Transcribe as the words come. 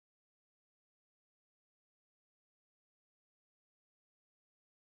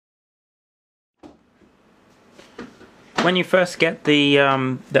When you first get the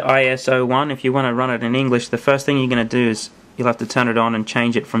IS01, if you want to run it in English, the first thing you're going to do is you'll have to turn it on and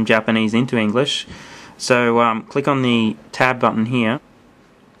change it from Japanese into English. So click on the tab button here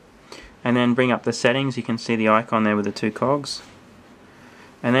and then bring up the settings. You can see the icon there with the 2 cogs,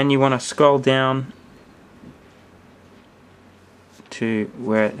 and then you want to scroll down to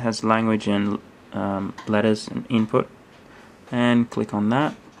where it has language and letters and input, and click on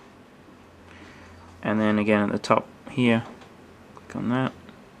that, and then again at the top here click on that,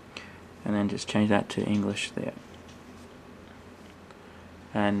 and then just change that to English there,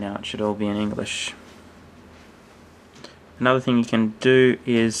 and now it should all be in English. Another thing you can do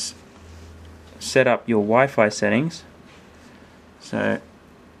is set up your Wi-Fi settings. So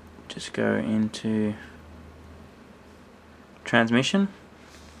just go into transmission,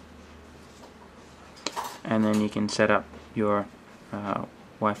 and then you can set up your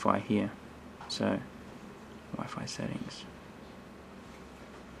Wi-Fi here. So Wi-Fi settings.